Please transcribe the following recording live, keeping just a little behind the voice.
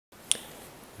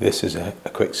This is a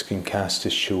quick screencast to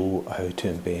show how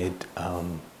to embed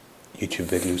YouTube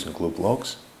videos and Globe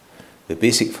logs. The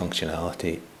basic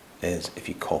functionality is if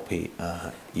you copy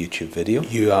a YouTube video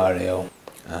URL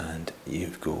and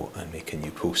you go and make a new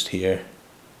post here.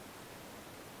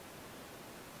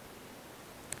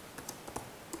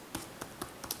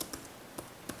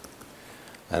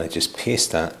 And I just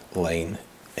paste that line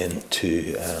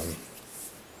into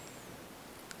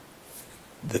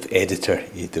the editor,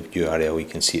 the URL. You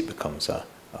can see it becomes a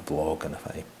blog, and if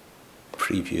I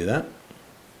preview that,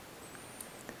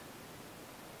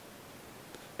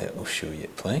 it will show you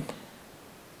it playing.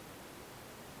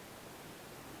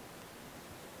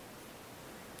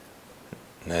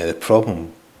 Now the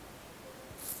problem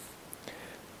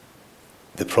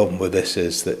with this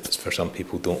is that for some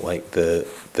people don't like the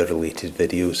related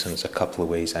videos, and there's a couple of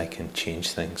ways I can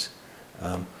change things.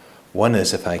 One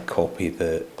is if I copy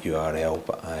the URL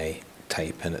but I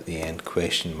type in at the end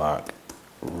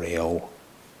 $rel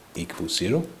equals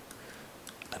 0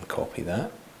 and copy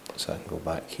that. So I can go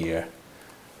back here,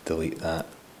 delete that,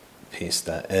 paste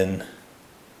that in,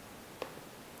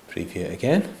 preview it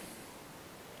again,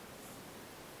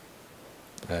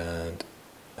 and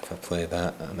if I play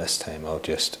that, and this time I'll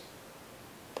just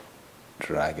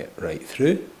drag it right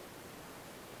through.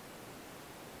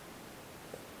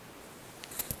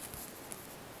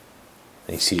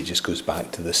 And you see it just goes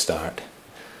back to the start.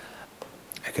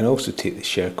 I can also take the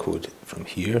share code from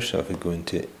here, so if I go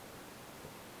into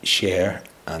share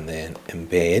and then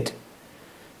embed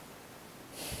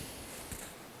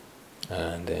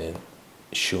and then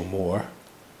show more,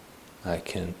 I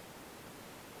can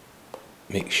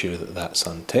make sure that that's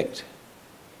unticked,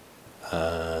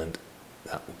 and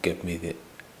that will give me the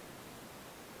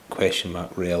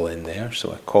 $rel in there.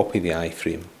 So I copy the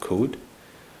iframe code,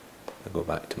 I go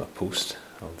back to my post,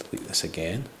 I'll delete this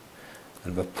again,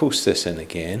 and if I post this in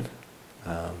again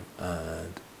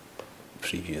and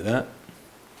preview that,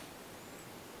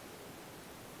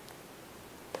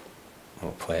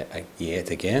 I'll play it yet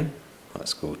again.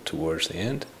 Let's go towards the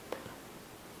end,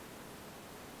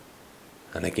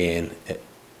 and again it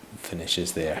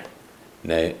finishes there.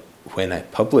 Now when I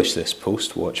publish this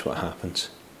post, watch what happens.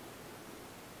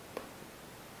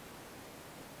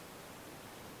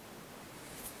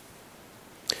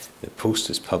 The post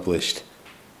is published,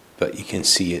 but you can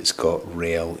see it's got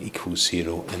rel equals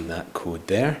 0 in that code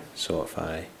there. So if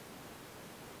I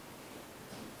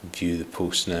view the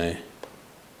post now,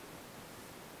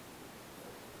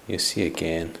 you'll see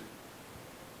again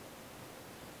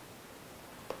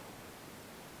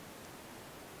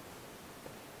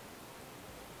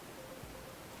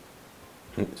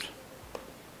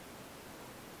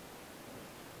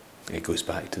it goes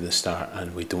back to the start,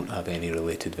 and we don't have any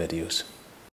related videos.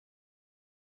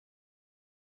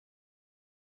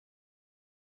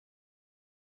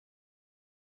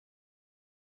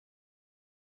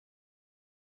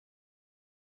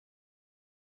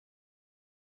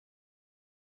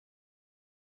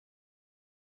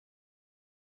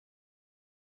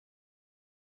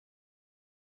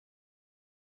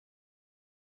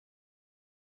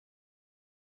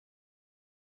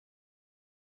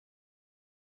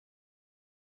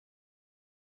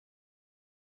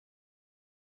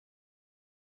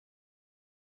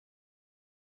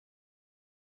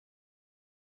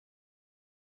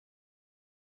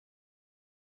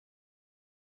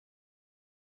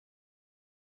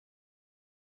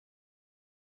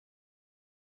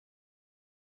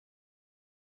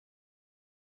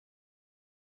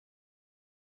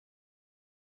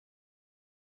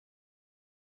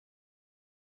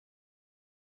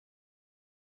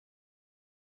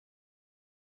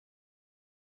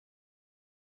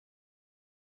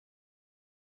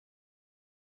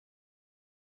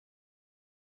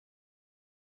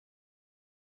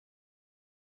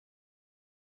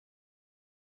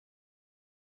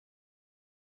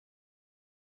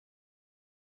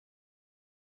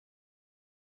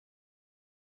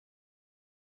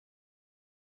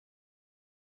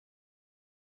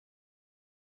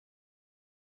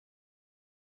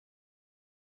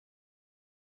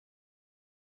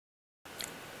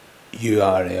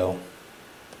 URL